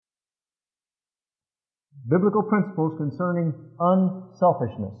biblical principles concerning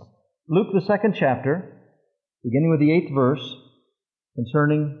unselfishness. Luke, the 2nd chapter, beginning with the 8th verse,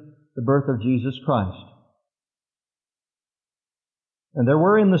 concerning the birth of Jesus Christ. And there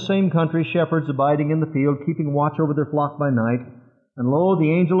were in the same country shepherds abiding in the field, keeping watch over their flock by night. And lo,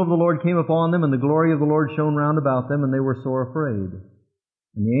 the angel of the Lord came upon them, and the glory of the Lord shone round about them, and they were sore afraid.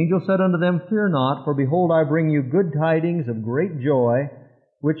 And the angel said unto them, Fear not, for behold, I bring you good tidings of great joy,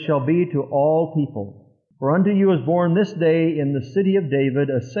 which shall be to all people. For unto you is born this day in the city of David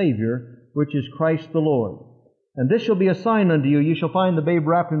a Savior, which is Christ the Lord. And this shall be a sign unto you, ye shall find the babe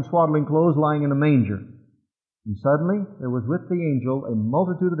wrapped in swaddling clothes, lying in a manger. And suddenly there was with the angel a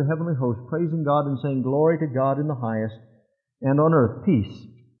multitude of the heavenly host, praising God and saying, Glory to God in the highest, and on earth peace,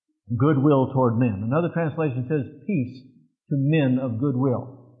 goodwill toward men. Another translation says, Peace to men of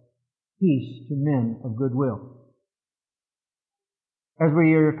goodwill. Peace to men of goodwill. As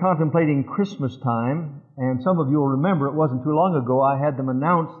we are contemplating Christmas time, and some of you will remember it wasn't too long ago I had them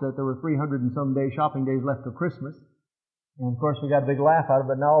announce that there were 300 and some shopping days left of Christmas. And of course we got a big laugh out of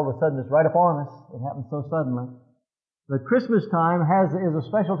it. Now all of a sudden it's right upon us. It happened so suddenly. But Christmas time is a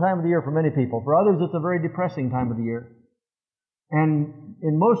special time of the year for many people. For others it's a very depressing time of the year. And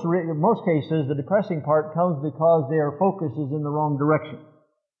in most cases the depressing part comes because their focus is in the wrong direction.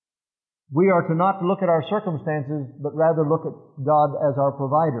 We are to not look at our circumstances, but rather look at God as our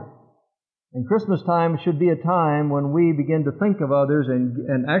provider. And Christmas time should be a time when we begin to think of others,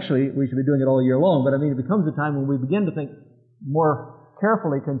 and actually we should be doing it all year long, but it becomes a time when we begin to think more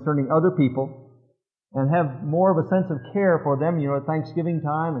carefully concerning other people and have more of a sense of care for them. At Thanksgiving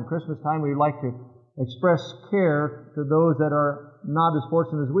time and Christmas time we like to express care to those that are not as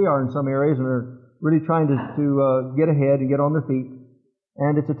fortunate as we are in some areas and are really trying to get ahead and get on their feet.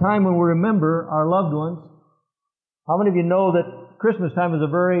 And it's a time when we remember our loved ones. How many of you know that Christmas time is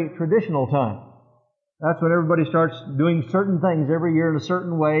a very traditional time? That's when everybody starts doing certain things every year in a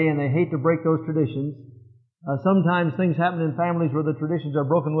certain way, and they hate to break those traditions. Sometimes things happen in families where the traditions are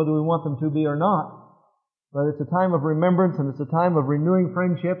broken, whether we want them to be or not. But it's a time of remembrance, and it's a time of renewing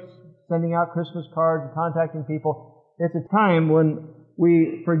friendships, sending out Christmas cards, contacting people. It's a time when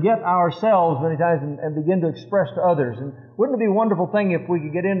we forget ourselves many times and begin to express to others. And wouldn't it be a wonderful thing if we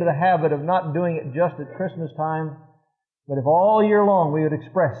could get into the habit of not doing it just at Christmas time, but if all year long we would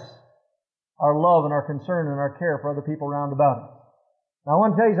express our love and our concern and our care for other people round about us. Now I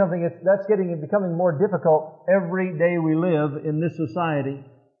want to tell you something, that's becoming more difficult every day we live in this society.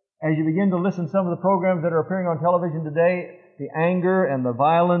 As you begin to listen to some of the programs that are appearing on television today, the anger and the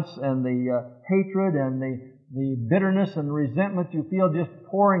violence and the hatred and the bitterness and resentment you feel just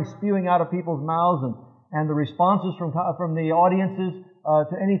spewing out of people's mouths, and the responses from the audiences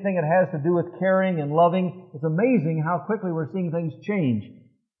to anything that has to do with caring and loving. It's amazing how quickly we're seeing things change.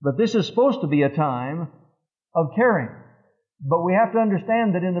 But this is supposed to be a time of caring. But we have to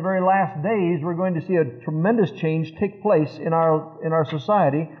understand that in the very last days we're going to see a tremendous change take place in our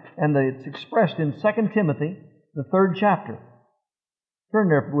society, and it's expressed in 2 Timothy, the 3rd chapter. Turn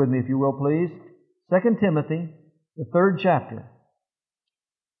there with me if you will, please. 2 Timothy, the 3rd chapter.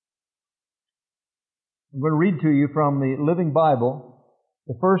 I'm going to read to you from the Living Bible,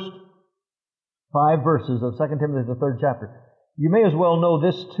 the first 5 verses of 2 Timothy, the 3rd chapter. You may as well know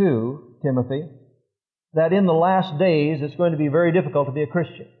this too, Timothy, that in the last days it's going to be very difficult to be a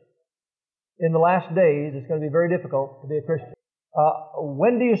Christian. In the last days it's going to be very difficult to be a Christian.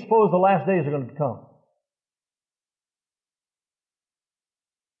 When do you suppose the last days are going to come?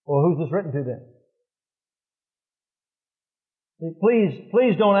 Well, who's this written to then?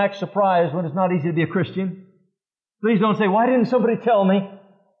 Please don't act surprised when it's not easy to be a Christian. Please don't say, why didn't somebody tell me?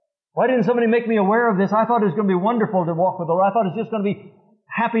 Why didn't somebody make me aware of this? I thought it was going to be wonderful to walk with the Lord. I thought it was just going to be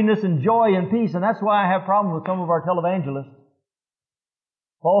happiness and joy and peace, and that's why I have problems with some of our televangelists.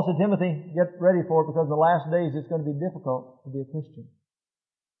 Paul said, Timothy, get ready for it, because in the last days it's going to be difficult to be a Christian.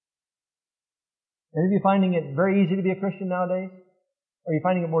 Any of you finding it very easy to be a Christian nowadays? Or are you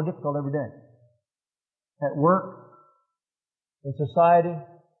finding it more difficult every day? At work? In society?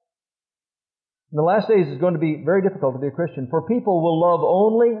 In the last days it's going to be very difficult to be a Christian, for people will love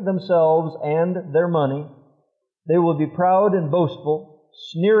only themselves and their money. They will be proud and boastful,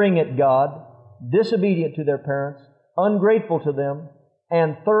 sneering at God, disobedient to their parents, ungrateful to them,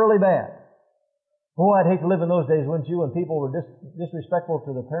 and thoroughly bad. Oh, I'd hate to live in those days, wouldn't you, when people were disrespectful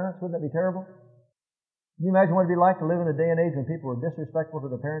to their parents? Wouldn't that be terrible? Can you imagine what it'd be like to live in a day and age when people were disrespectful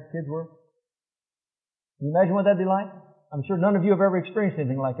to their parents, kids were? Can you imagine what that'd be like? I'm sure none of you have ever experienced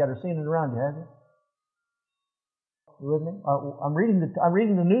anything like that or seen it around you, have you? You with me? I'm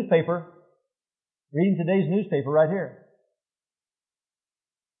reading the newspaper, reading today's newspaper right here.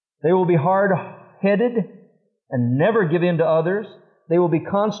 They will be hard hot-headed and never give in to others. They will be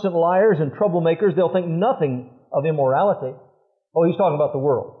constant liars and troublemakers. They'll think nothing of immorality. Oh, he's talking about the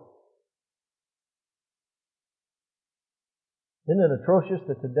world. Isn't it atrocious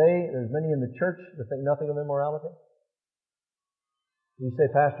that today there's many in the church that think nothing of immorality? You say,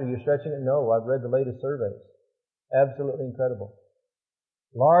 Pastor, you're stretching it? No, I've read the latest surveys. Absolutely incredible.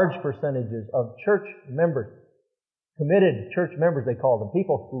 Large percentages of church members, committed church members they call them,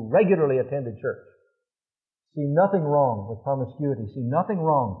 people who regularly attended church, see nothing wrong with promiscuity, see nothing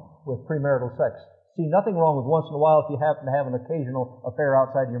wrong with premarital sex, see nothing wrong with once in a while if you happen to have an occasional affair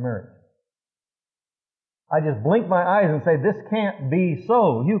outside your marriage. I just blink my eyes and say, this can't be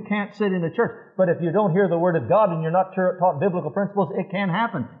so. You can't sit in a church. But if you don't hear the Word of God and you're not taught biblical principles, it can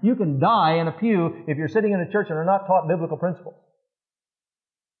happen. You can die in a pew if you're sitting in a church and are not taught biblical principles.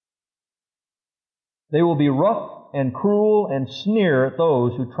 They will be rough and cruel and sneer at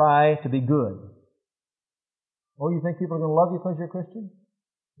those who try to be good. Oh, you think people are going to love you because you're a Christian?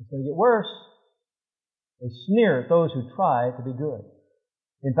 It's going to get worse. They sneer at those who try to be good.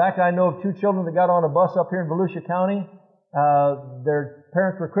 In fact, I know of 2 children that got on a bus up here in Volusia County. Their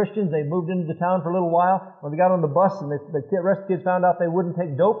parents were Christians. They moved into the town for a little while. When they got on the bus and the rest of the kids found out they wouldn't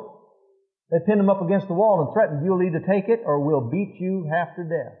take dope, they pinned them up against the wall and threatened, you'll either take it or we'll beat you half to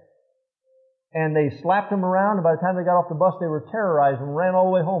death. And they slapped them around, and by the time they got off the bus, they were terrorized and ran all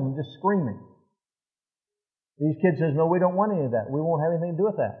the way home just screaming. These kids says, no, we don't want any of that. We won't have anything to do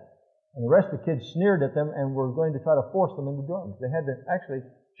with that. And the rest of the kids sneered at them and were going to try to force them into drugs. They had to actually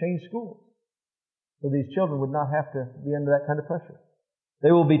change schools so these children would not have to be under that kind of pressure.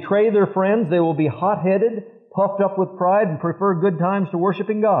 They will betray their friends. They will be hot-headed, puffed up with pride, and prefer good times to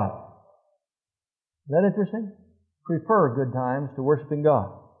worshiping God. Isn't that interesting? Prefer good times to worshiping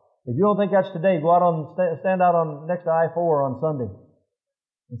God. If you don't think that's today, go out stand out on next to I-4 on Sunday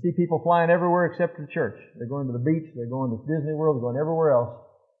and see people flying everywhere except to church. They're going to the beach, they're going to Disney World, they're going everywhere else.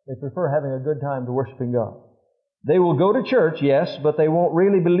 They prefer having a good time to worshiping God. They will go to church, yes, but they won't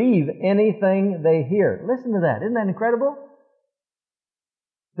really believe anything they hear. Listen to that. Isn't that incredible?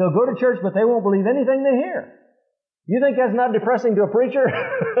 They'll go to church, but they won't believe anything they hear. You think that's not depressing to a preacher?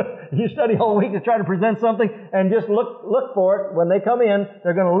 You study all week to try to present something and just look for it. When they come in,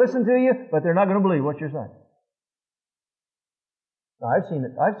 they're going to listen to you, but they're not going to believe what you're saying. Now, I've seen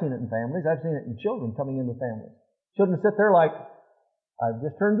it in families. I've seen it in children coming into families. Children sit there like, I've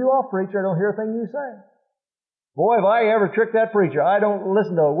just turned you off, preacher. I don't hear a thing you say. Boy, if I ever trick that preacher, I don't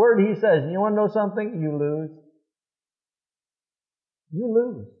listen to a word he says. And you want to know something? You lose. You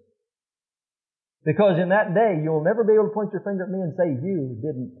lose. Because in that day, you'll never be able to point your finger at me and say, you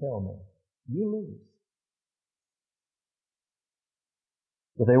didn't tell me. You lose.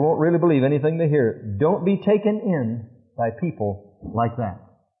 But they won't really believe anything they hear. Don't be taken in by people like that.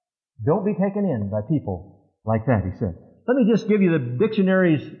 Don't be taken in by people like that, he said. Let me just give you the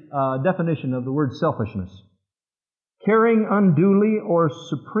dictionary's definition of the word selfishness. Caring unduly or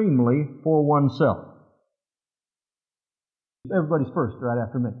supremely for oneself. Everybody's first right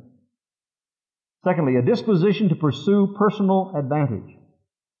after me. Secondly, a disposition to pursue personal advantage.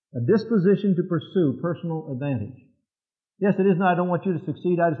 A disposition to pursue personal advantage. Yes, it isn't I don't want you to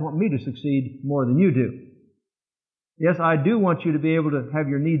succeed, I just want me to succeed more than you do. Yes, I do want you to be able to have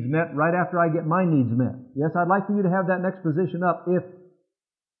your needs met right after I get my needs met. Yes, I'd like for you to have that next position up if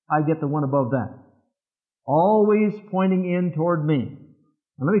I get the one above that. Always pointing in toward me.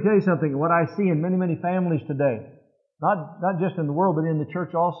 And let me tell you something, what I see in many, many families today, not just in the world, but in the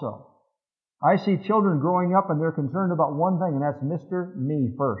church also. I see children growing up and they're concerned about one thing, and that's Mr.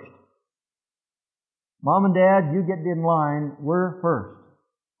 Me first. Mom and Dad, you get in line, we're first.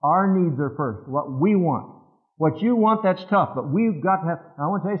 Our needs are first, what we want. What you want, that's tough, but we've got to have... I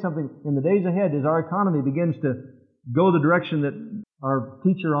want to tell you something, in the days ahead, as our economy begins to go the direction that our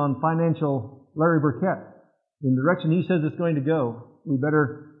teacher on financial, Larry Burkett, in the direction he says it's going to go, we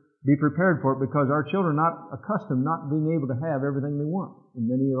better be prepared for it because our children are not accustomed not being able to have everything they want in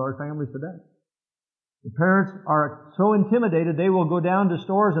many of our families today. The parents are so intimidated they will go down to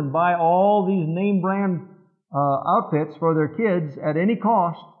stores and buy all these name brand outfits for their kids at any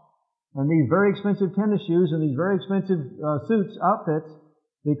cost, and these very expensive tennis shoes and these very expensive suits, outfits,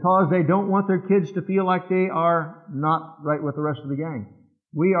 because they don't want their kids to feel like they are not right with the rest of the gang.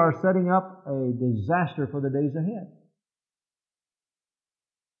 We are setting up a disaster for the days ahead.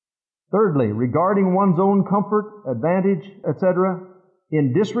 Thirdly, regarding one's own comfort, advantage, etc.,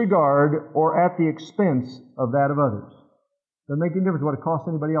 in disregard or at the expense of that of others. Doesn't make any difference what it costs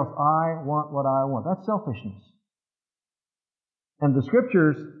anybody else. I want what I want. That's selfishness. And the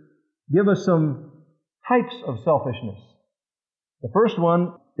Scriptures give us some types of selfishness. The first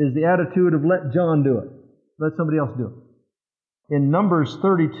one is the attitude of let John do it. Let somebody else do it. In Numbers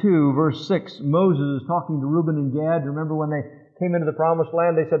 32, verse 6, Moses is talking to Reuben and Gad. Remember when they came into the promised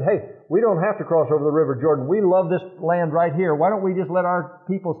land, they said, hey, we don't have to cross over the River Jordan. We love this land right here. Why don't we just let our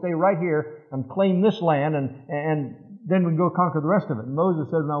people stay right here and claim this land, and then we can go conquer the rest of it? And Moses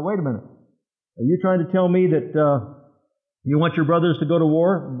said, now wait a minute. Are you trying to tell me that you want your brothers to go to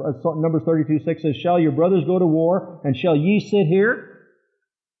war? Numbers 32:6 says, shall your brothers go to war, and shall ye sit here?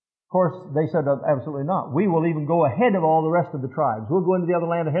 Of course, they said, absolutely not. We will even go ahead of all the rest of the tribes. We'll go into the other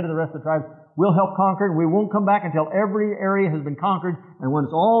land ahead of the rest of the tribes. We'll help conquer it, and we won't come back until every area has been conquered, and when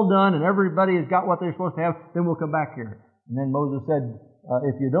it's all done and everybody has got what they're supposed to have, then we'll come back here. And then Moses said,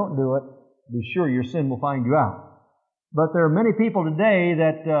 if you don't do it, be sure your sin will find you out. But there are many people today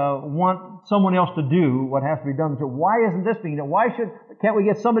that want someone else to do what has to be done. So why isn't this being done? Can't we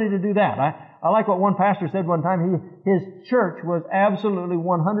get somebody to do that? I like what one pastor said one time. His church was absolutely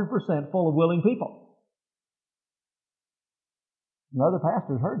 100% full of willing people. And other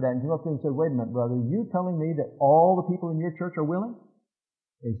pastors heard that and came up to him and said, wait a minute, brother, you telling me that all the people in your church are willing?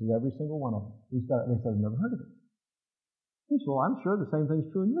 He said, every single one of them. They said, I've never heard of it. He said, well, I'm sure the same thing's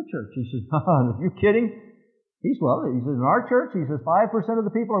true in your church. He says, are you kidding? He says, in our church, he says, 5% of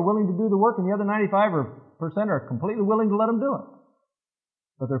the people are willing to do the work, and the other 95% are completely willing to let them do it.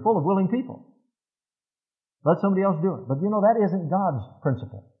 But they're full of willing people. Let somebody else do it. But that isn't God's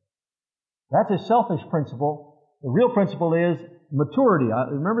principle. That's a selfish principle. The real principle is maturity.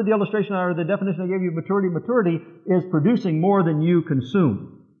 Remember the illustration or the definition I gave you of maturity? Maturity is producing more than you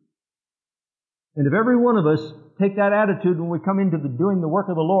consume. And if every one of us take that attitude when we come into doing the work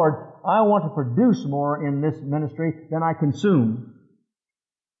of the Lord, I want to produce more in this ministry than I consume,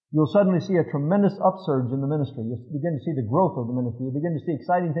 you'll suddenly see a tremendous upsurge in the ministry. You'll begin to see the growth of the ministry. You'll begin to see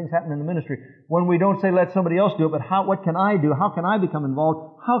exciting things happen in the ministry. When we don't say, let somebody else do it, but what can I do? How can I become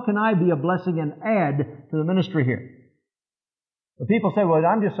involved? How can I be a blessing and add to the ministry here? The people say, well,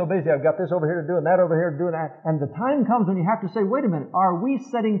 I'm just so busy. I've got this over here to do and that over here to do. And the time comes when you have to say, wait a minute, are we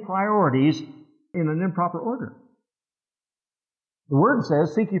setting priorities in an improper order? The Word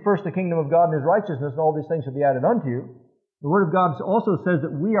says, seek ye first the kingdom of God and His righteousness, and all these things shall be added unto you. The Word of God also says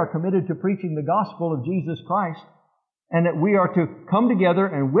that we are committed to preaching the gospel of Jesus Christ, and that we are to come together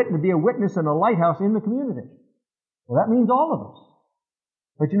and be a witness and a lighthouse in the community. Well, that means all of us.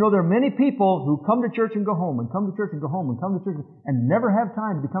 But there are many people who come to church and go home, and come to church and go home, and come to church and never have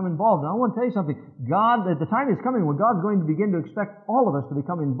time to become involved. And I want to tell you something. The time is coming when God's going to begin to expect all of us to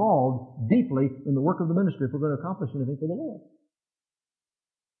become involved deeply in the work of the ministry if we're going to accomplish anything for the Lord.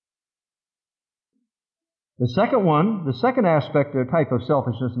 The second aspect or type of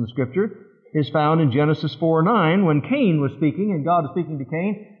selfishness in the Scripture is found in Genesis 4:9 when Cain was speaking, and God was speaking to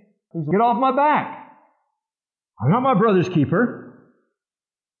Cain. He said, get off my back. I'm not my brother's keeper.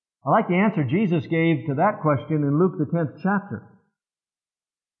 I like the answer Jesus gave to that question in Luke the 10th chapter.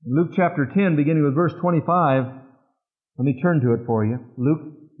 In Luke chapter 10, beginning with verse 25, let me turn to it for you.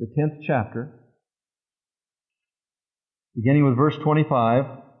 Luke the 10th chapter, beginning with verse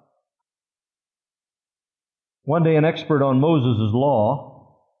 25. One day an expert on Moses'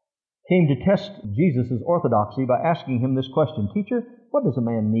 law came to test Jesus' orthodoxy by asking him this question, Teacher, what does a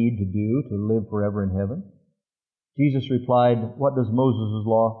man need to do to live forever in heaven? Jesus replied, what does Moses'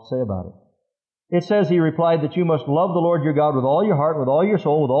 law say about it? It says, he replied, that you must love the Lord your God with all your heart, with all your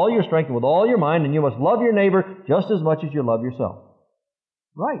soul, with all your strength, and with all your mind, and you must love your neighbor just as much as you love yourself.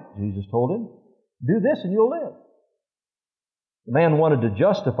 Right, Jesus told him. Do this and you'll live. The man wanted to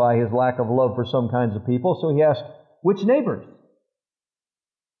justify his lack of love for some kinds of people, so he asked, which neighbors?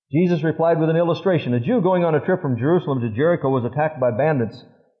 Jesus replied with an illustration. A Jew going on a trip from Jerusalem to Jericho was attacked by bandits.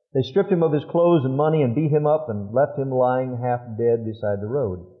 They stripped him of his clothes and money and beat him up and left him lying half dead beside the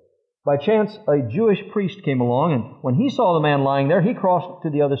road. By chance, a Jewish priest came along, and when he saw the man lying there, he crossed to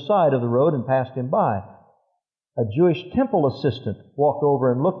the other side of the road and passed him by. A Jewish temple assistant walked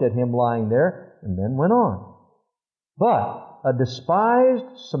over and looked at him lying there and then went on. But a despised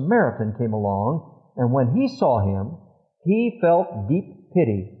Samaritan came along, and when he saw him, he felt deep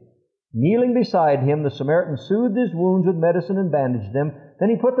pity. Kneeling beside him, the Samaritan soothed his wounds with medicine and bandaged them. Then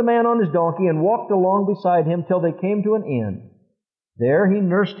he put the man on his donkey and walked along beside him till they came to an inn. There he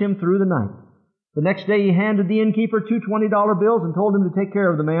nursed him through the night. The next day he handed the innkeeper 2 $20 bills and told him to take care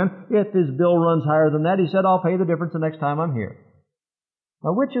of the man. If his bill runs higher than that, he said, I'll pay the difference the next time I'm here.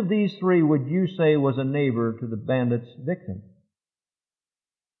 Now, which of these three would you say was a neighbor to the bandit's victim?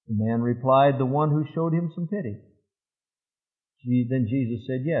 The man replied, the one who showed him some pity. Then Jesus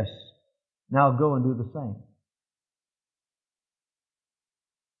said, yes. Now go and do the same.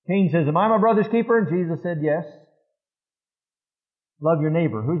 Cain says, am I my brother's keeper? And Jesus said, yes. Love your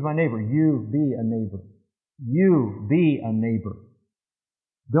neighbor. Who's my neighbor? You be a neighbor. You be a neighbor.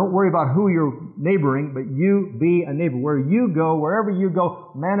 Don't worry about who you're neighboring, but you be a neighbor. Where you go, wherever you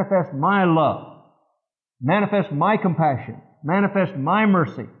go, manifest my love. Manifest my compassion. Manifest my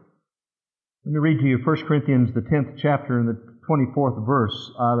mercy. Let me read to you 1 Corinthians, the 10th chapter and the 24th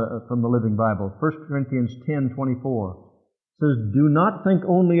verse from the Living Bible. 1 Corinthians 10:24 says, "Do not think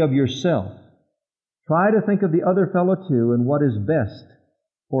only of yourself. Try to think of the other fellow too and what is best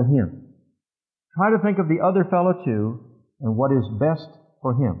for him." Try to think of the other fellow too and what is best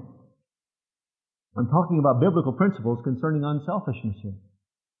for him. I'm talking about biblical principles concerning unselfishness here.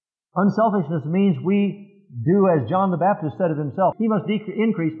 Unselfishness means we do as John the Baptist said of himself. He must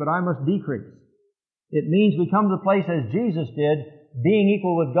increase, but I must decrease. It means we come to the place as Jesus did, being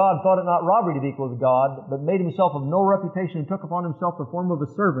equal with God, thought it not robbery to be equal with God, but made himself of no reputation and took upon himself the form of a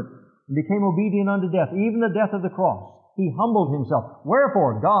servant and became obedient unto death, even the death of the cross. He humbled himself.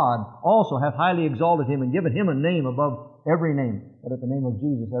 Wherefore God also hath highly exalted him and given him a name above every name, that at the name of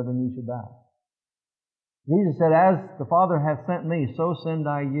Jesus every knee should bow. Jesus said, "As the Father hath sent me, so send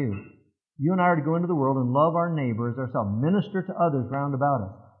I you." You and I are to go into the world and love our neighbor as ourselves. Minister to others round about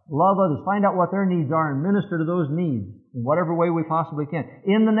us. Love others. Find out what their needs are and minister to those needs in whatever way we possibly can.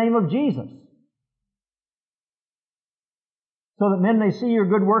 In the name of Jesus. So that men may see your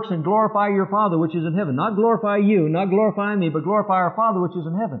good works and glorify your Father which is in heaven. Not glorify you, not glorify me, but glorify our Father which is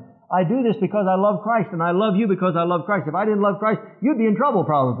in heaven. I do this because I love Christ, and I love you because I love Christ. If I didn't love Christ, you'd be in trouble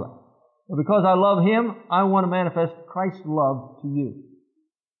probably. But because I love Him, I want to manifest Christ's love to you.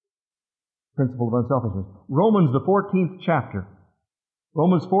 Principle of unselfishness. Romans, the 14th chapter.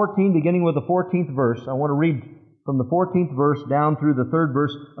 Romans 14, beginning with the 14th verse. I want to read from the 14th verse down through the 3rd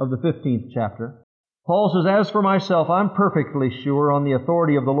verse of the 15th chapter. Paul says, "As for myself, I'm perfectly sure on the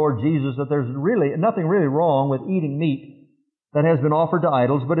authority of the Lord Jesus that there's really nothing really wrong with eating meat that has been offered to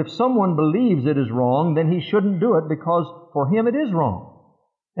idols. But if someone believes it is wrong, then he shouldn't do it because for him it is wrong.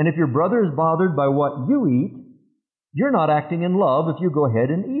 And if your brother is bothered by what you eat, you're not acting in love if you go ahead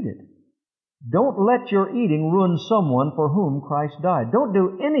and eat it. Don't let your eating ruin someone for whom Christ died." Don't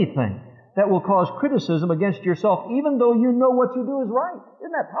do anything that will cause criticism against yourself, even though you know what you do is right.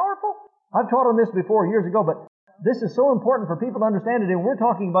 Isn't that powerful? I've taught on this before years ago, but this is so important for people to understand it, and we're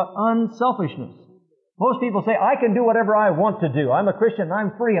talking about unselfishness. Most people say, "I can do whatever I want to do. I'm a Christian,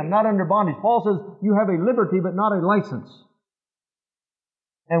 I'm free, I'm not under bondage." Paul says, you have a liberty but not a license.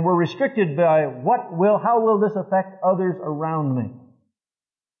 And we're restricted by how will this affect others around me?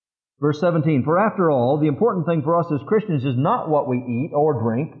 Verse 17, "For after all, the important thing for us as Christians is not what we eat or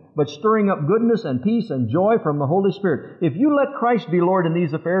drink, but stirring up goodness and peace and joy from the Holy Spirit. If you let Christ be Lord in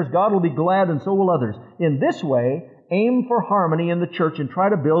these affairs, God will be glad and so will others. In this way, aim for harmony in the church and try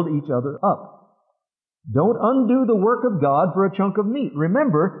to build each other up. Don't undo the work of God for a chunk of meat.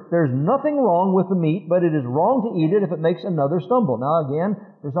 Remember, there's nothing wrong with the meat, but it is wrong to eat it if it makes another stumble." Now again,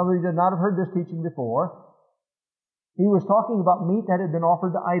 for some of you that did not have heard this teaching before, he was talking about meat that had been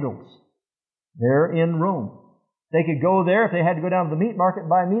offered to idols there in Rome. They could go there. If they had to go down to the meat market and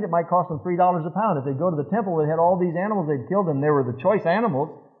buy meat, it might cost them $3 a pound. If they go to the temple where they had all these animals they'd killed and they were the choice animals,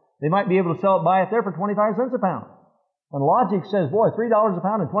 they might be able to buy it there for 25 cents a pound. And logic says, boy, $3 a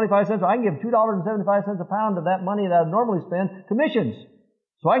pound and 25 cents, I can give $2.75 a pound of that money that I'd normally spend to missions.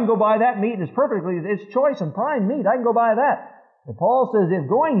 So I can go buy that meat, and it's choice and prime meat. I can go buy that. And Paul says if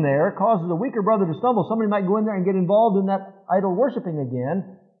going there causes a weaker brother to stumble, somebody might go in there and get involved in that idol worshiping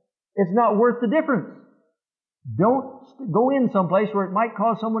again. It's not worth the difference. Don't go in someplace where it might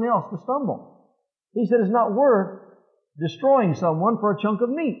cause someone else to stumble. He said it's not worth destroying someone for a chunk of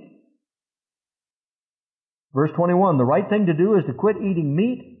meat. Verse 21, "The right thing to do is to quit eating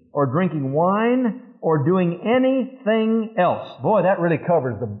meat or drinking wine or doing anything else." Boy, that really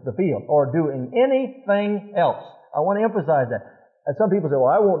covers the field. Or doing anything else. I want to emphasize that. And some people say,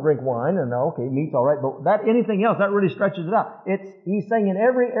 "Well, I won't drink wine," and okay, meat's all right, but that anything else, that really stretches it out. He's saying in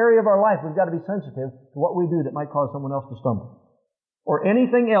every area of our life, we've got to be sensitive to what we do that might cause someone else to stumble. Or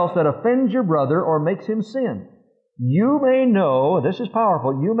anything else that offends your brother or makes him sin. You may know, this is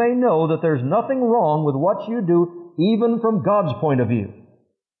powerful, you may know that there's nothing wrong with what you do, even from God's point of view.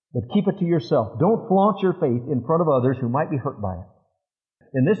 But keep it to yourself. Don't flaunt your faith in front of others who might be hurt by it.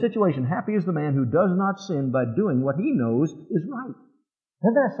 In this situation, happy is the man who does not sin by doing what he knows is right.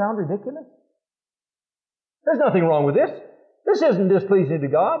 Doesn't that sound ridiculous? There's nothing wrong with this. This isn't displeasing to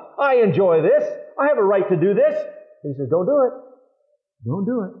God. I enjoy this. I have a right to do this. He says, don't do it. Don't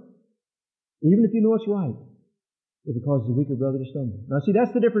do it. Even if you know it's right, if it causes a weaker brother to stumble. Now see,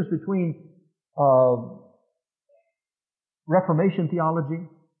 that's the difference between Reformation theology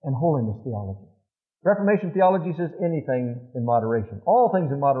and holiness theology. Reformation theology says anything in moderation. All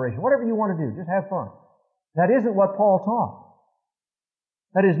things in moderation. Whatever you want to do, just have fun. That isn't what Paul taught.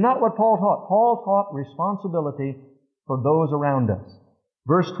 That is not what Paul taught. Paul taught responsibility for those around us.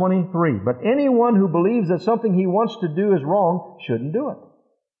 Verse 23, but anyone who believes that something he wants to do is wrong shouldn't do it.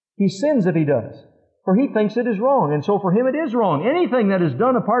 He sins if he does, for he thinks it is wrong, and so for him it is wrong. Anything that is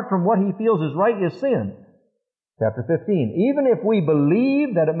done apart from what he feels is right is sin. Chapter 15, even if we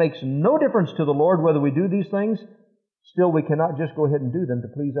believe that it makes no difference to the Lord whether we do these things, still we cannot just go ahead and do them to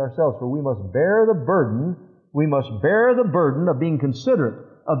please ourselves, for we must bear the burden. We must bear the burden of being considerate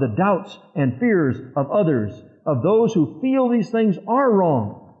of the doubts and fears of others, of those who feel these things are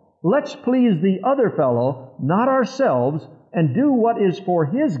wrong. Let's please the other fellow, not ourselves, and do what is for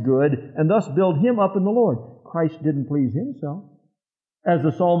his good, and thus build him up in the Lord. Christ didn't please himself. As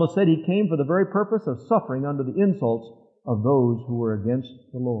the psalmist said, he came for the very purpose of suffering under the insults of those who were against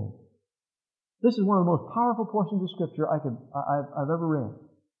the Lord. This is one of the most powerful portions of Scripture I've ever read.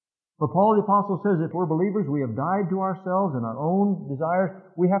 For Paul the Apostle says, if we're believers, we have died to ourselves and our own desires.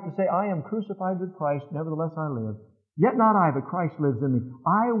 We have to say, I am crucified with Christ, nevertheless I live. Yet not I, but Christ lives in me.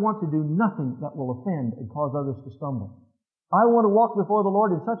 I want to do nothing that will offend and cause others to stumble. I want to walk before the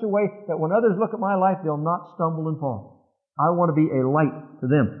Lord in such a way that when others look at my life, they'll not stumble and fall. I want to be a light to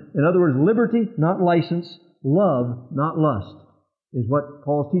them. In other words, liberty, not license, love, not lust, is what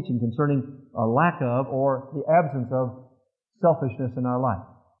Paul's teaching concerning a lack of or the absence of selfishness in our life.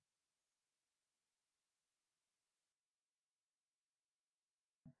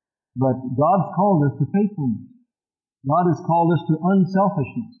 But God's called us to faithfulness. God has called us to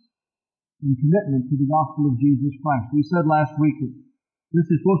unselfishness and commitment to the gospel of Jesus Christ. We said last week that this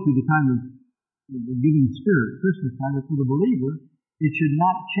is supposed to be the time of the giving spirit, Christmas time, but for the believer, it should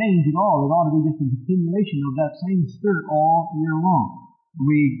not change at all. It ought to be just a continuation of that same spirit all year long.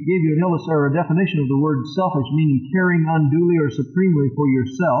 We gave you a definition of the word selfish, meaning caring unduly or supremely for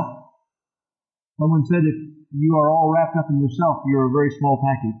yourself. Someone said if you are all wrapped up in yourself, you're a very small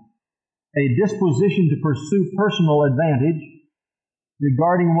package. A disposition to pursue personal advantage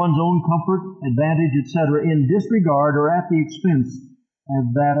regarding one's own comfort, advantage, etc., in disregard or at the expense of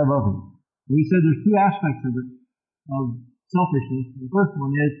that of others. We said there's two aspects of it, of selfishness. The first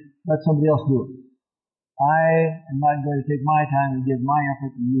one is let somebody else do it. I am not going to take my time and give my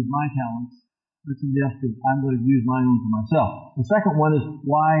effort and use my talents. Let somebody else do it. I'm going to use my own for myself. The second one is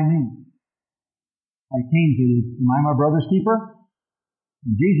why me? Like Cain said, am I my brother's keeper?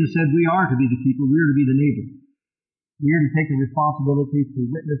 And Jesus said we are to be the keeper. We are to be the neighbor. We are to take the responsibility to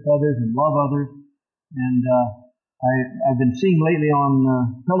witness others and love others. And I've been seeing lately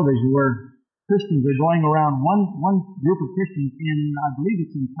on television where Christians are going around, one group of Christians in, I believe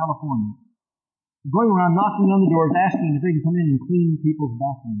it's in California, going around knocking on the doors, asking if they can come in and clean people's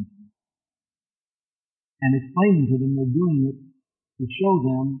bathrooms. And explaining to them they're doing it to show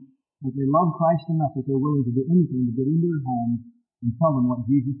them that they love Christ enough that they're willing to do anything to get into their homes and tell them what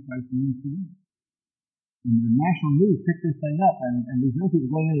Jesus Christ means to them. And the national news picked this thing up, and there's no people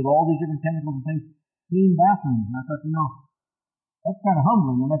going in with all these different chemicals and things, clean bathrooms. And I thought, that's kind of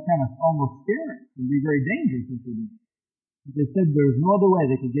humbling, and that's kind of almost scary. It can be very dangerous if they do. But they said there's no other way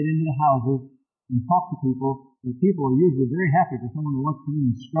they could get into the houses and talk to people. The people are usually very happy for someone who wants to come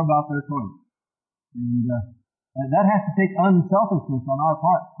in and scrub out their toilet. And that has to take unselfishness on our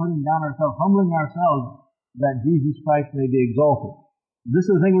part, putting down ourselves, humbling ourselves, that Jesus Christ may be exalted. This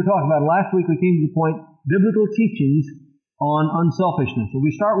is the thing we're talking about. Last week we came to the point, biblical teachings on unselfishness. So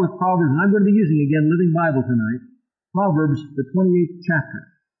we start with Proverbs, and I'm going to be using again Living Bible tonight. Proverbs, the 28th chapter.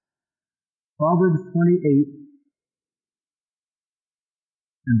 Proverbs 28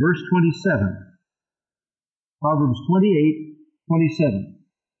 and verse 27. Proverbs 28:27.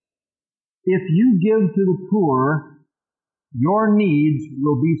 If you give to the poor, your needs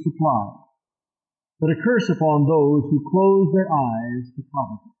will be supplied. But a curse upon those who close their eyes to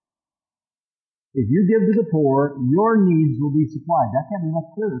poverty. If you give to the poor, your needs will be supplied. That can't be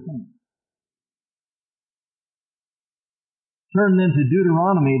much clearer, can it? Turn then to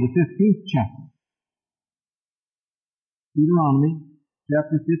Deuteronomy, the 15th chapter. Deuteronomy,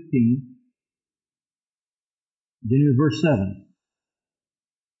 chapter 15, beginning with verse 7.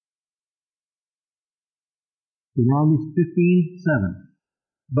 Deuteronomy 15:7.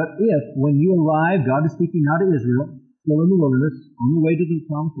 But if, when you arrive, God is speaking now to Israel, still in the wilderness, on the way to the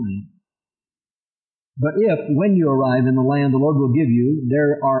promised land. But if, when you arrive in the land the Lord will give you,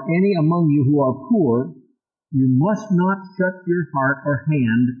 there are any among you who are poor, you must not shut your heart or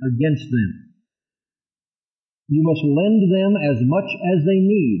hand against them. You must lend them as much as they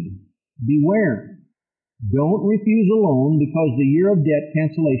need. Beware, Don't refuse a loan because the year of debt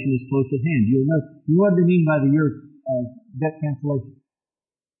cancellation is close at hand. You know what they mean by the year of debt cancellation?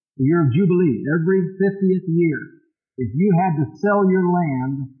 The year of Jubilee, every 50th year. If you had to sell your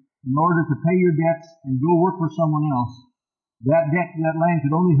land in order to pay your debts and go work for someone else, that land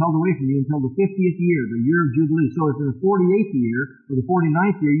could only be held away from you until the 50th year, the year of Jubilee. So if in the 48th year or the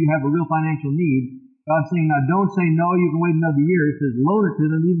 49th year you have a real financial need, God's saying, now don't say no, you can wait another year. He says, loan it to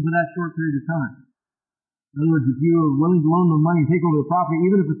them even for that short period of time. In other words, if you're willing to loan them money and take over the property,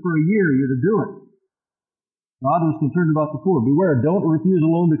 even if it's for a year, you're to do it. God was concerned about the poor. Beware, don't refuse a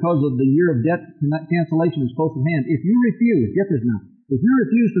loan because of the year of debt cancellation is close at hand. If you refuse, get this now, if you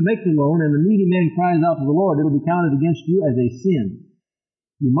refuse to make the loan and the needy man cries out to the Lord, it'll be counted against you as a sin.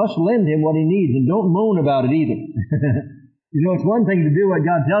 You must lend him what he needs, and don't moan about it either. You know, it's one thing to do what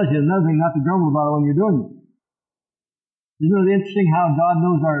God tells you, another thing not to grumble about it when you're doing it. Isn't it interesting how God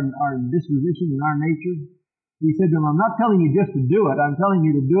knows our disposition and our nature? He said to him, I'm not telling you just to do it. I'm telling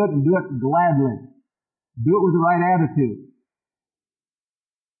you to do it and do it gladly. Do it with the right attitude.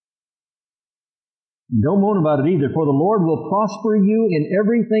 Don't moan about it either, for the Lord will prosper you in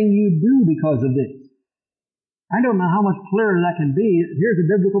everything you do because of this. I don't know how much clearer that can be. Here's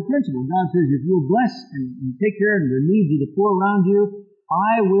a biblical principle. God says, if you'll bless and take care of the needs of the poor around you,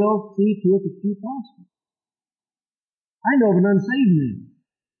 I will see to it that you prosper. I know of an unsaved man.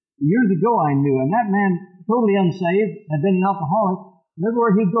 Years ago I knew, and that man, totally unsaved, had been an alcoholic. And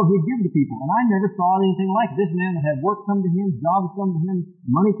everywhere he'd go, he'd give to people. And I never saw anything like it. This man would have work come to him, jobs come to him,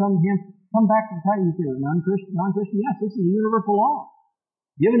 money come to him. Come back to the title and say, non-Christian, yes, this is a universal law.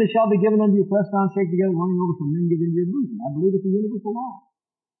 Given it shall be given unto you, pressed down, shaken together, running over from men given to your bosom. I believe it's a universal law.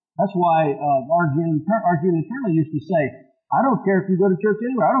 That's why R.G. LeTourneau used to say, I don't care if you go to church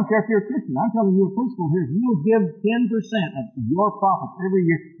anywhere. I don't care if you're a Christian. I'm telling you a principle here. If you'll give 10% of your profits every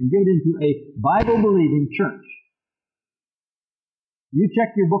year and give it into a Bible-believing church, you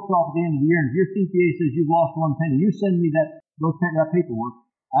check your books off at the end of the year, and if your CPA says you've lost one penny, you send me that paperwork.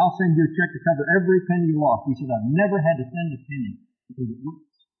 I'll send you a check to cover every penny you lost. He said, I've never had to send a penny because it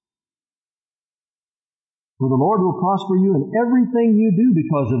works. For the Lord will prosper you in everything you do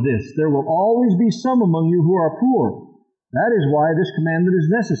because of this. There will always be some among you who are poor. That is why this commandment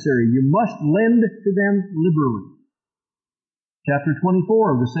is necessary. You must lend to them liberally. Chapter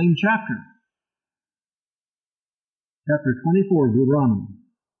 24 of the same chapter. Chapter 24 of Deuteronomy.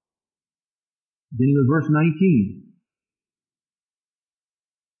 Beginning with verse 19.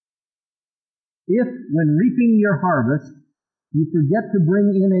 If, when reaping your harvest, you forget to bring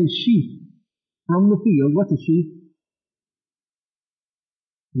in a sheaf from the field, what's a sheaf?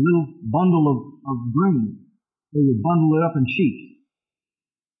 A little bundle of grain. They would bundle it up in sheaves.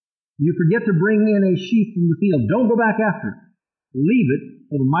 You forget to bring in a sheaf from the field. Don't go back after it. Leave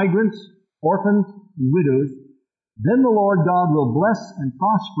it for the migrants, orphans, and widows. Then the Lord God will bless and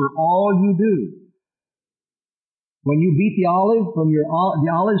prosper all you do. When you beat the olives from your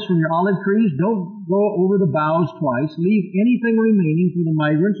olive trees, don't go over the boughs twice. Leave anything remaining for the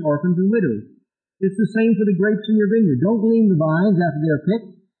migrants, orphans, and widows. It's the same for the grapes in your vineyard. Don't glean the vines after they are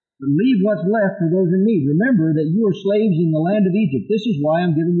picked, but leave what's left for those in need. Remember that you are slaves in the land of Egypt. This is why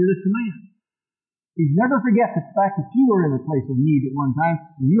I'm giving you this command. He'd never forget the fact that you were in a place of need at one time,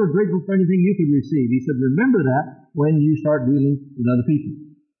 and you were grateful for anything you could receive. He said, remember that when you start dealing with other people.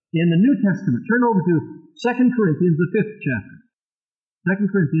 In the New Testament, turn over to 2 Corinthians, the 5th chapter.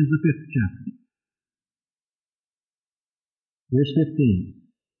 2 Corinthians, the 5th chapter. Verse 15.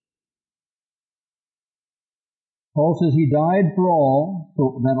 Paul says he died for all,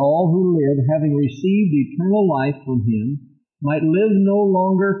 so that all who live, having received eternal life from him, might live no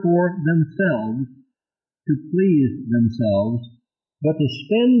longer for themselves, to please themselves, but to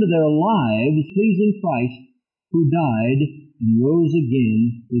spend their lives pleasing Christ, who died and rose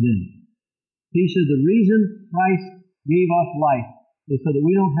again for them. He said the reason Christ gave us life is so that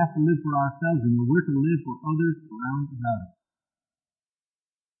we don't have to live for ourselves, and we're to live for others around about us.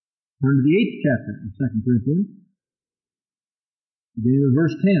 Turn to the 8th chapter of 2 Corinthians. Beginning with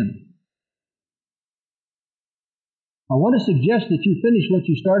verse 10. I want to suggest that you finish what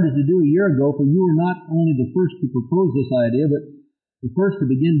you started to do a year ago, for you were not only the first to propose this idea, but the first to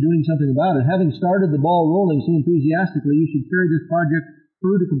begin doing something about it. Having started the ball rolling so enthusiastically, you should carry this project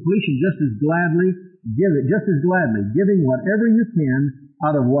through to completion just as gladly, giving whatever you can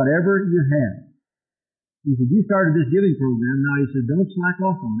out of whatever you have. He said, you started this giving program. Now he said, don't slack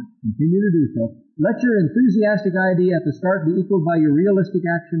off on it. Continue to do so. Let your enthusiastic idea at the start be equaled by your realistic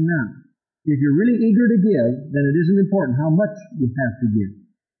action now. If you're really eager to give, then it isn't important how much you have to give.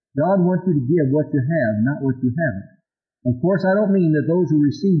 God wants you to give what you have, not what you haven't. Of course, I don't mean that those who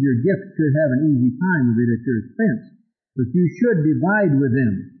receive your gift should have an easy time of it at your expense, but you should divide with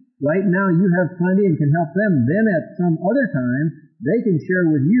them. Right now you have plenty and can help them. Then at some other time, they can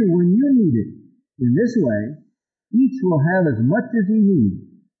share with you when you need it. In this way, each will have as much as he needs.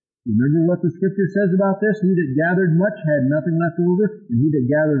 Remember what the Scripture says about this? He that gathered much had nothing left over, and he that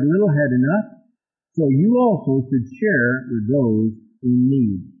gathered little had enough. So you also should share with those in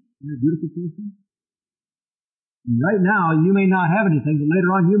need. Isn't that a beautiful person? Right now, you may not have anything, but later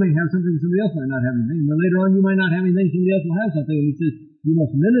on you may have something, somebody else might not have anything. And then later on you might not have anything, somebody else will have something. And he says, you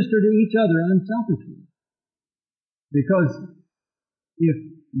must minister to each other unselfishly. Because if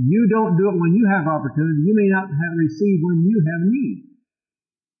you don't do it when you have opportunity, you may not receive when you have need.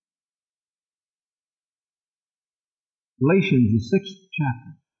 Galatians, the 6th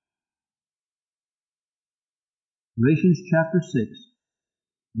chapter. Galatians chapter 6,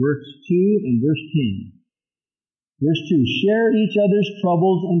 verse 2 and verse 10. Verse 2, share each other's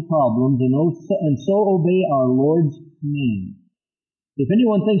troubles and problems, and so obey our Lord's command. If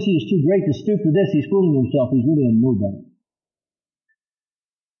anyone thinks he is too great to stoop to this, he's fooling himself. He's really a nobody.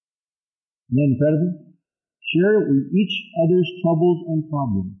 Isn't that incredible? Share each other's troubles and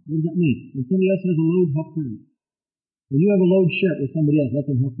problems. What does that mean? When somebody else has a load, help them. When you have a load, share it with somebody else. Let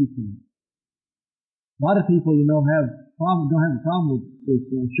them help you carry it. A lot of people, don't have a problem with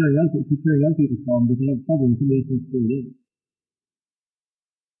sharing young people's problems, but they have trouble when somebody thinks they do.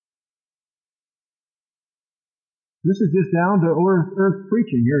 This is just down to earth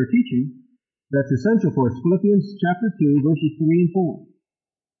preaching here, teaching that's essential for us. Philippians chapter 2, verses 3 and 4.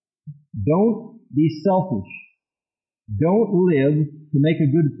 Don't be selfish. Don't live to make a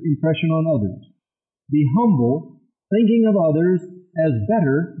good impression on others. Be humble, thinking of others as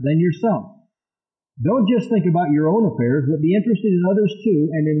better than yourself. Don't just think about your own affairs, but be interested in others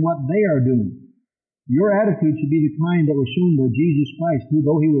too and in what they are doing. Your attitude should be the kind that was shown by Jesus Christ, who,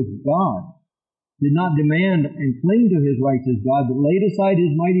 though he was God, did not demand and cling to his rights as God, but laid aside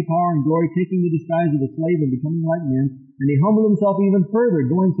his mighty power and glory, taking the disguise of a slave and becoming like men, and he humbled himself even further,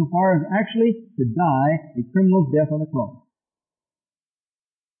 going so far as actually to die a criminal's death on a cross.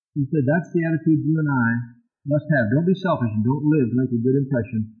 He said, that's the attitude you and I must have. Don't be selfish and don't live to make a good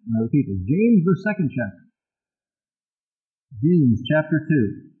impression on other people. James, the 2nd chapter. James chapter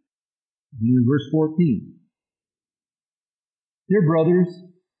 2, verse 14. Dear brothers,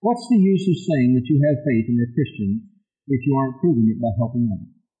 what's the use of saying that you have faith in a Christian if you aren't proving it by helping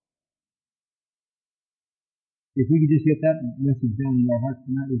others? If we could just get that message down in our hearts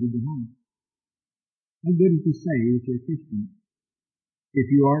tonight as we go home. How good is to say that you're a Christian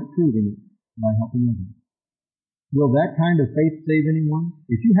if you aren't proving it by helping others? Will that kind of faith save anyone?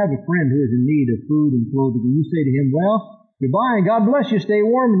 If you have a friend who is in need of food and clothing, and you say to him, well, goodbye and God bless you, stay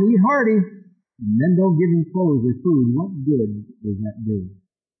warm and eat hearty, and then don't give him clothes or food, what good does that do?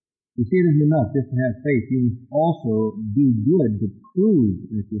 You see, it isn't enough just to have faith. You must also do good to prove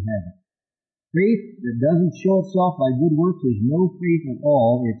that you have it. Faith that doesn't show itself by good works is no faith at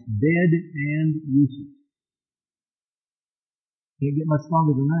all. It's dead and useless. Can't get much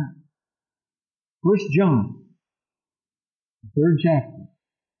stronger than that. 1 John, the 3rd chapter.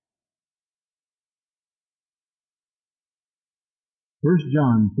 1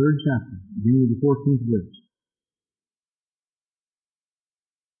 John, 3rd chapter, beginning with the 14th verse.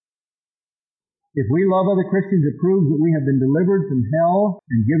 If we love other Christians, it proves that we have been delivered from hell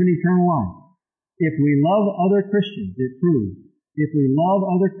and given eternal life. If we love other Christians, it proves. If we love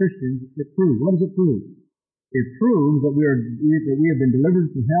other Christians, it proves. What does it prove? It proves that we have been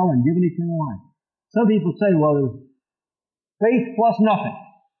delivered from hell and given eternal life. Some people say, well, faith plus nothing.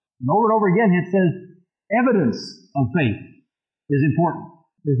 And over and over again it says evidence of faith is important.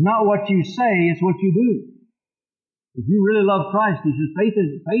 It's not what you say, it's what you do. If you really love Christ, he says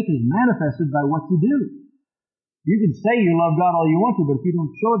faith is manifested by what you do. You can say you love God all you want to, but if you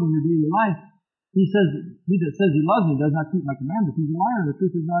don't show it in your daily life, he says, he that says he loves me does not keep my commandments. He's a liar, the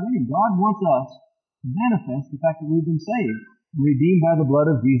truth is not in him. God wants us to manifest the fact that we've been saved, redeemed by the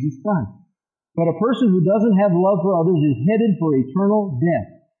blood of Jesus Christ. But a person who doesn't have love for others is headed for eternal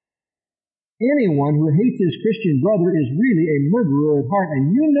death. Anyone who hates his Christian brother is really a murderer at heart,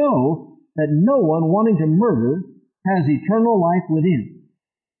 and you know that no one wanting to murder has eternal life within.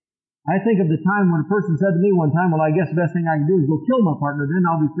 I think of the time when a person said to me one time, well, I guess the best thing I can do is go kill my partner, then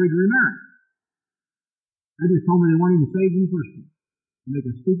I'll be free to remarry. They just told me they weren't even saved in the first place. To make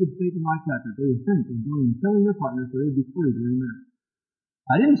a stupid statement like that they would think of going and killing their partner so they'd be free to remarry.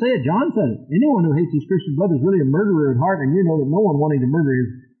 I didn't say it, John said it. Anyone who hates his Christian brother is really a murderer at heart, and you know that no one wanting to murder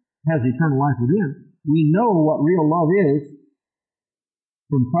has eternal life within. We know what real love is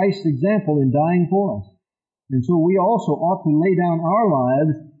from Christ's example in dying for us. And so we also ought to lay down our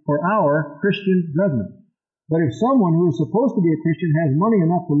lives for our Christian brethren. But if someone who is supposed to be a Christian has money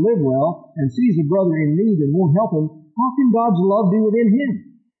enough to live well and sees a brother in need and won't help him, how can God's love be within him?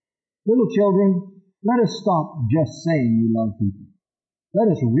 Little children, let us stop just saying we love people.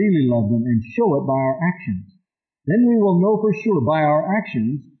 Let us really love them and show it by our actions. Then we will know for sure by our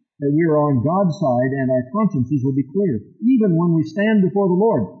actions that we are on God's side and our consciences will be clear, even when we stand before the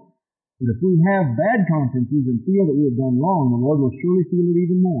Lord. But if we have bad consciences and feel that we have done wrong, the Lord will surely feel it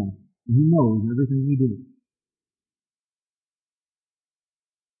even more. And He knows everything we do.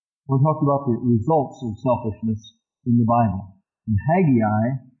 We'll talk about the results of selfishness in the Bible. In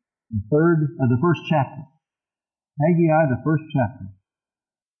Haggai, the first chapter. Haggai, the first chapter.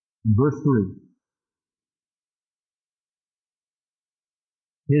 In verse 3.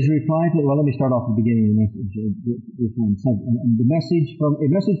 His reply to, let me start off at the beginning of the message. A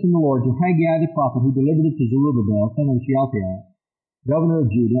message from the Lord to Haggai the prophet, who delivered it to Zerubbabel, son of Shealtiel, governor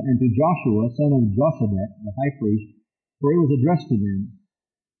of Judah, and to Joshua, son of Josadak, the high priest, for it was addressed to them.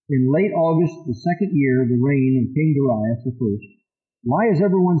 In late August, the second year of the reign of King Darius the first, why is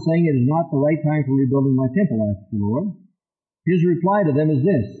everyone saying it is not the right time for rebuilding my temple, asked the Lord. His reply to them is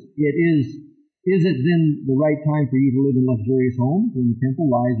this: Is it then the right time for you to live in luxurious homes when the temple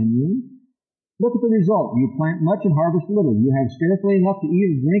lies in ruins? Look at the result. You plant much and harvest little. You have scarcely enough to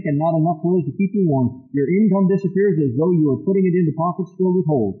eat or drink and not enough clothes to keep you warm. Your income disappears as though you are putting it into pockets filled with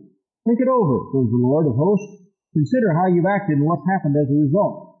holes. Think it over, says the Lord of hosts. Consider how you've acted and what's happened as a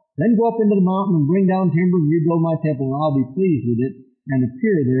result. Then go up into the mountain and bring down timber and rebuild my temple, and I'll be pleased with it and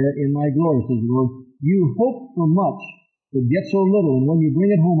appear there in my glory, says the Lord. You hope for much, but get so little, and when you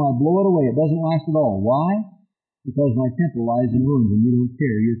bring it home, I blow it away. It doesn't last at all. Why? Because my temple lies in ruins, and you don't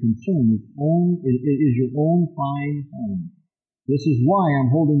care. Your concern is your own fine home. This is why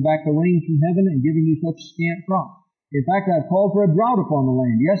I'm holding back the rain from heaven and giving you such scant crops. In fact, I've called for a drought upon the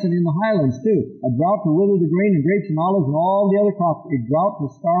land. Yes, and in the highlands too. A drought to wither the grain and grapes and olives and all the other crops. A drought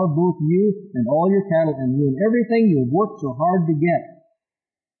to starve both you and all your cattle and ruin everything you have worked so hard to get.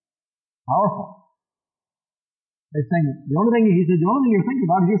 Powerful. They're saying, the only thing you're thinking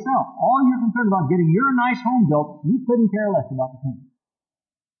about is yourself. All you're concerned about getting your nice home built, you couldn't care less about the temple.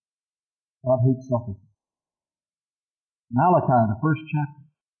 God hates selfishness. Malachi, the first chapter,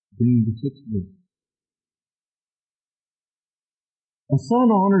 beginning the 6th verse. A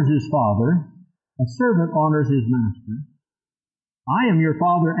son honors his father, a servant honors his master. I am your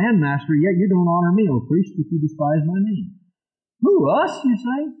father and master, yet you don't honor me, O priest, if you despise my name. Who, us, you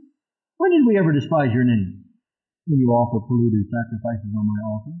say? When did we ever despise your name? When you offer polluted sacrifices on my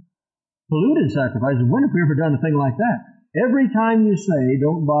altar. Polluted sacrifices? When have we ever done a thing like that? Every time you say,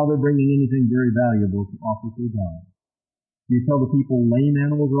 don't bother bringing anything very valuable to offer to God. You tell the people lame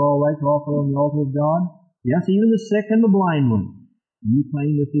animals are all right to offer on the altar of God? Yes, even the sick and the blind ones. And you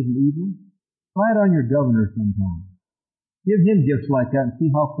claim this isn't evil? Try it on your governor sometime. Give him gifts like that and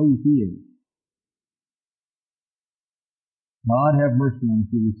see how pleased he is. God have mercy on us,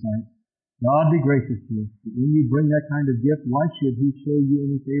 we recite. God be gracious to us. But when you bring that kind of gift, why should he show you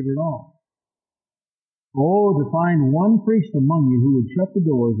any favor at all? Oh, to find one priest among you who would shut the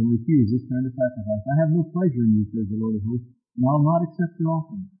doors and refuse this kind of sacrifice. I have no pleasure in you, says the Lord of hosts, and I'll not accept your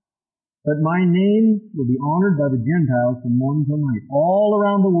offering. But my name will be honored by the Gentiles from morning till night. All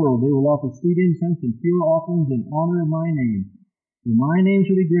around the world they will offer sweet incense and pure offerings in honor of my name. For my name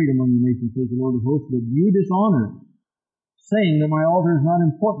shall be great among the nations, says the Lord of hosts, but you dishonor it, saying that my altar is not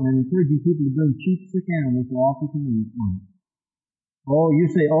important and encouraging people to bring cheap, sick animals to offer to me on it. Oh, you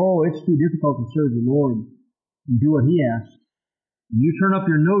say, it's too difficult to serve the Lord and do what He asks. And you turn up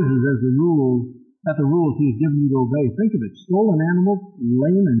your noses at the rules He has given you to obey. Think of it, stolen animals,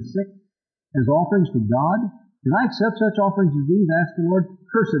 lame and sick, as offerings to God? Can I accept such offerings as these? Asked the Lord.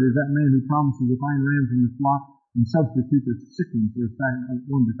 Cursed is that man who promises a fine ram from the flock and substitutes a sick one for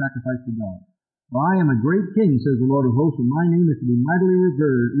one to sacrifice to God. For I am a great king, says the Lord of hosts, and my name is to be mightily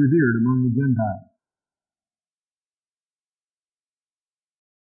revered among the Gentiles.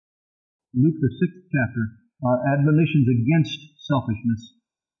 Luke, the 6th chapter, are admonitions against selfishness.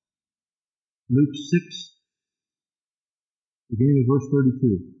 Luke 6, beginning of verse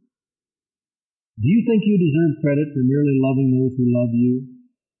 32. Do you think you deserve credit for merely loving those who love you?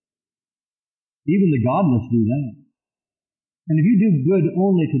 Even the godless do that. And if you do good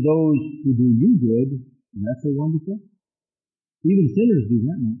only to those who do you good, is that so wonderful? Even sinners do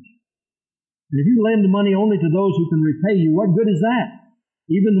that much. And if you lend money only to those who can repay you, what good is that?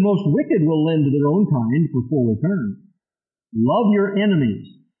 Even the most wicked will lend to their own kind for full return. Love your enemies.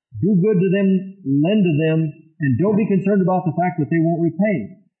 Do good to them, lend to them, and don't be concerned about the fact that they won't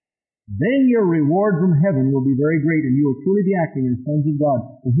repay. Then your reward from heaven will be very great, and you will truly be acting as sons of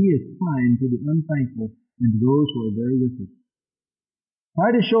God, for He is kind to the unthankful and to those who are very wicked.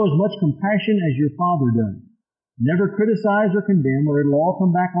 Try to show as much compassion as your Father does. Never criticize or condemn, or it'll all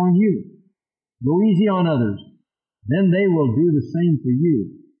come back on you. Go easy on others. Then they will do the same for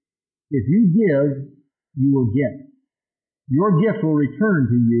you. If you give, you will get. Your gift will return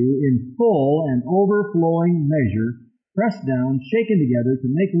to you in full and overflowing measure, pressed down, shaken together to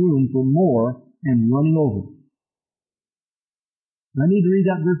make room for more and running over. I need to read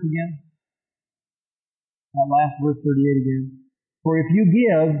that verse again. That last verse 38 again. For if you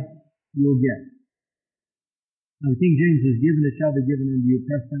give, you will get. Now, King James says, given it shall be given unto you,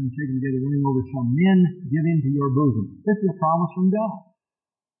 pressed down, shaken together, running over, shall men give into your bosom. This is a promise from God.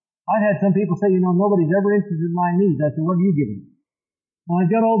 I've had some people say, nobody's ever interested in my needs. I said, what are you giving? Well, I've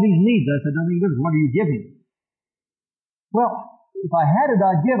got all these needs. I said, nothing good. What are you giving? Well, if I had it,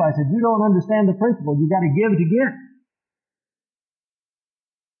 I'd give. I said, you don't understand the principle. You've got to give to get.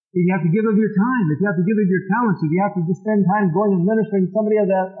 If you have to give of your time, if you have to give of your talents, if you have to just spend time going and ministering to somebody else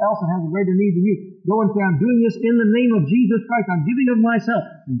that has a greater need than you, go and say, I'm doing this in the name of Jesus Christ. I'm giving of myself.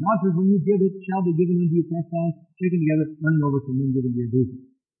 And God says, when you give, it shall be given unto you, pressed down, shaken together, running over from men given to your bosom.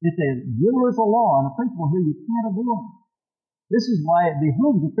 It's a universal law and a principle here you can't avoid. This is why it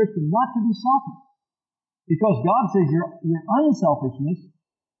behooves a Christian not to be selfish. Because God says your unselfishness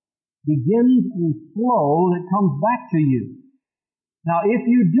begins a flow that comes back to you. Now, if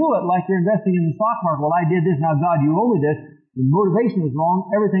you do it like you're investing in the stock market, well, I did this, now God, you owe me this, the motivation is wrong,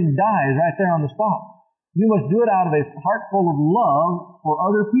 everything dies right there on the spot. You must do it out of a heart full of love for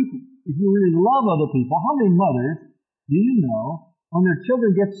other people. If you really love other people, how many mothers do you know, when their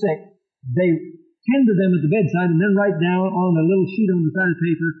children get sick, they tend to them at the bedside and then write down on a little sheet on the side of the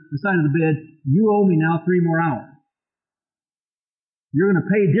paper, the side of the bed, you owe me now 3 more hours. You're going to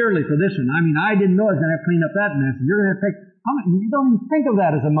pay dearly for this one. I didn't know I was going to have to clean up that mess. You're going to have to pay. You don't even think of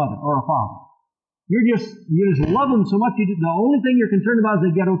that as a mother or a father. You just love them so much. The only thing you're concerned about is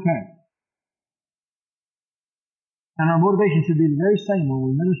they get okay. And our motivation should be the very same when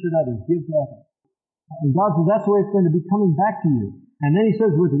we minister to others, give to others. And God says that's the way it's going to be coming back to you. And then He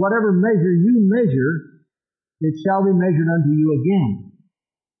says, with whatever measure you measure, it shall be measured unto you again.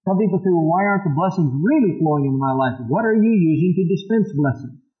 Some people say, well, why aren't the blessings really flowing into my life? What are you using to dispense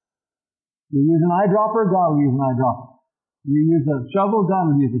blessings? You use an eyedropper, God will use an eyedropper. You use a shovel, God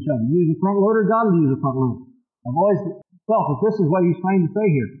will use a shovel. You use a front loader, God will use a front loader. I've always felt that this is what He's trying to say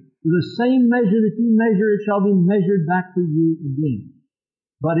here. With the same measure that you measure, it shall be measured back to you again.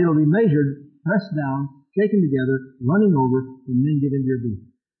 But it'll be measured, pressed down, shaken together, running over, and then get into your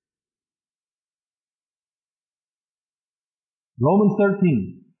bosom. Romans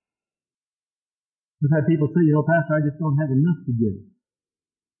 13. We've had people say, Pastor, I just don't have enough to give.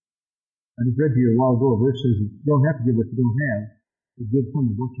 I just read to you a while ago a verse says, you don't have to give what you don't have, but give some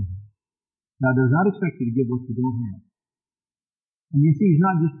of what you have. Now, it does not expect you to give what you don't have. And you see, He's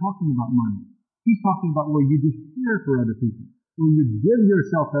not just talking about money. He's talking about where you just care for other people, where you give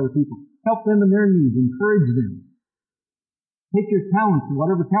yourself to other people, help them in their needs, encourage them. Take your talents,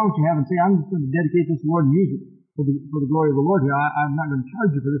 whatever talents you have, and say, I'm just going to dedicate this to the Lord and use it for the glory of the Lord here. I'm not going to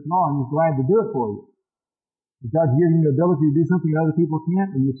charge you for this at all. I'm just glad to do it for you. If God's giving you the ability to do something that other people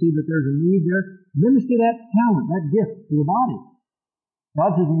can't, and you see that there's a need there, minister that talent, that gift to the body.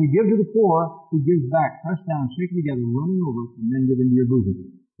 God says when you give to the poor, He gives back, pressed down, shaken together, running over, and then give into your bosom.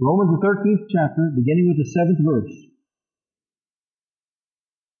 Romans the 13th chapter, beginning with the 7th verse.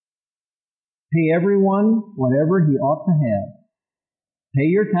 Pay everyone whatever he ought to have.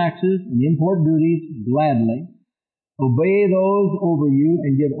 Pay your taxes and import duties gladly. Obey those over you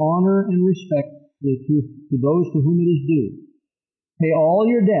and give honor and respect to those to whom it is due. Pay all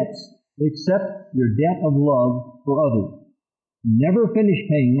your debts except your debt of love for others. Never finish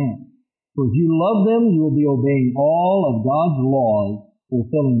paying that. For if you love them, you will be obeying all of God's laws,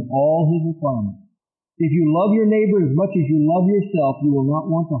 fulfilling all His requirements. If you love your neighbor as much as you love yourself, you will not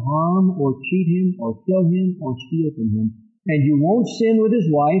want to harm or cheat him or kill him or steal from him. And you won't sin with his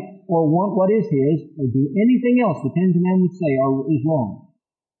wife or want what is his or do anything else the Ten Commandments say is wrong.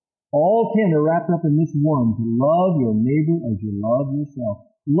 All 10 are wrapped up in this one, to love your neighbor as you love yourself.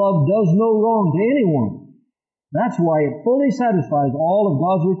 Love does no wrong to anyone. That's why it fully satisfies all of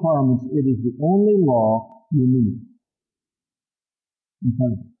God's requirements. It is the only law you need.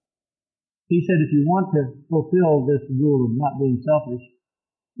 He said if you want to fulfill this rule of not being selfish,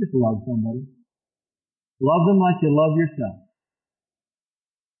 just love somebody. Love them like you love yourself.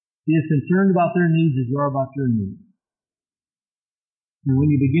 Be as concerned about their needs as you are about your needs. And when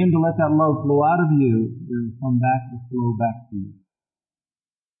you begin to let that love flow out of you, it will come back and flow back to you.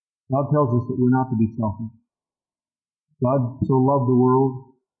 God tells us that we're not to be selfish. God so loved the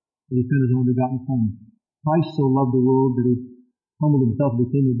world that He sent His only begotten Son. Christ so loved the world that He humbled Himself and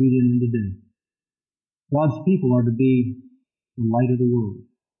became obedient unto death. God's people are to be the light of the world.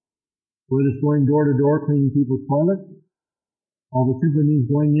 Whether it's going door to door cleaning people's toilets, or it simply means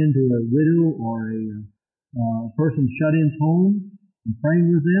going into a widow or a person shut-in's home and praying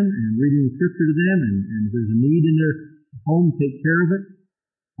with them and reading the Scripture to them, and if there's a need in their home, take care of it.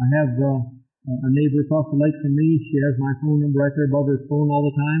 I have a neighbor across the lake from me. She has my phone number right there above her phone all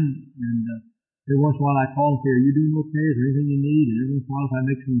the time, and every once in a while I call and say, "Are you doing okay? Is there anything you need?" And every once in a while, if I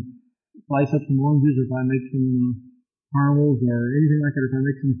make slice up some oranges, or if I make some caramels or anything like that, if I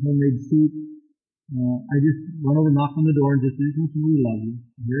make some homemade soup, I just run over, knock on the door, and just say, "We love you.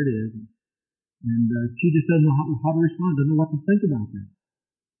 Here it is." And she just doesn't know how to respond, doesn't know what to think about that.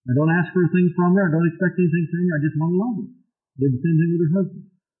 I don't ask for a thing from her. I don't expect anything from her. I just want to love her. Did the same thing with her husband.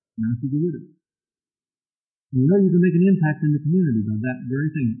 Now she's a widow. You know you can make an impact in the community by that very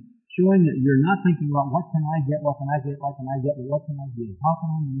thing. Showing that you're not thinking about what can I get, what can I get, what can I get, but what can I give? How can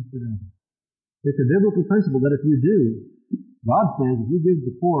I use for them? It's a biblical principle that if you do, God says if you give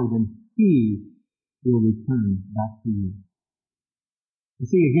the poor, then He will return back to you. You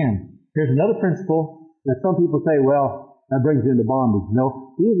see, again, here's another principle that some people say, well, that brings you into bondage.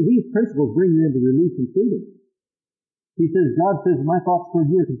 No, these principles bring you into release and freedom. He says, God says, my thoughts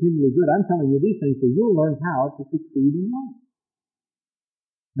toward you are continually good. I'm telling you these things so you'll learn how to succeed in life.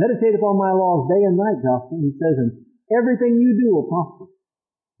 Meditate upon my laws day and night, Gospel. He says, and everything you do will prosper.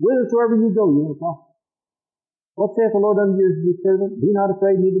 Whithersoever you go, you will prosper. What saith the Lord unto his servant? Be not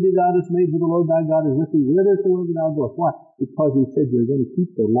afraid, neither be thou dismayed, for the Lord thy God is with thee whithersoever thou goest. Why? Because He said you're going to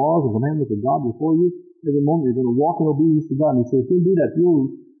keep the laws of the commandments of God before you. Every moment you're going to walk in obedience to God. And He says, if you do that,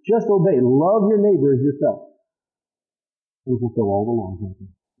 you'll just obey. Love your neighbor as yourself. You'll fulfill all the laws of God.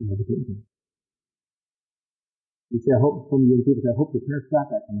 You say, I hope some of you people say, I hope your parents got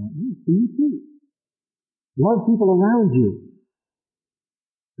that tonight. So you too. Love people around you.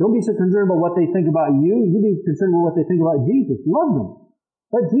 Don't be so concerned about what they think about you. You be concerned about what they think about Jesus. Love them.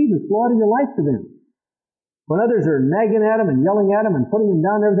 Let Jesus flow out of your life to them. When others are nagging at them and yelling at them and putting them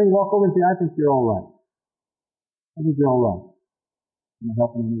down and everything, walk over and say, I think you're all right. I think you're all right. And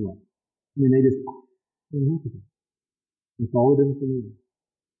help them anyway. I mean, they just can't help it. It's all it is for me.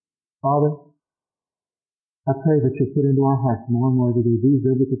 Father, I pray that you'll put into our hearts more and more that these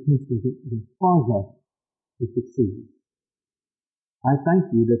biblical principles that cause us to succeed. I thank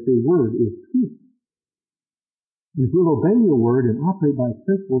you that your word is truth. If we'll obey your word and operate by its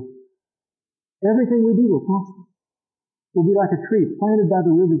principles, everything we do will prosper. We'll be like a tree planted by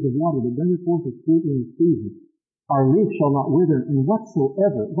the rivers of water that bringeth forth its fruit in its season. Our leaf shall not wither, and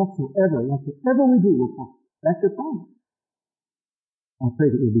whatsoever we do will prosper. That's your promise. I pray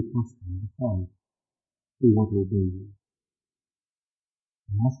that we'll be prospering because we want to obey you.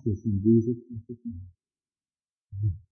 I ask this in Jesus' name.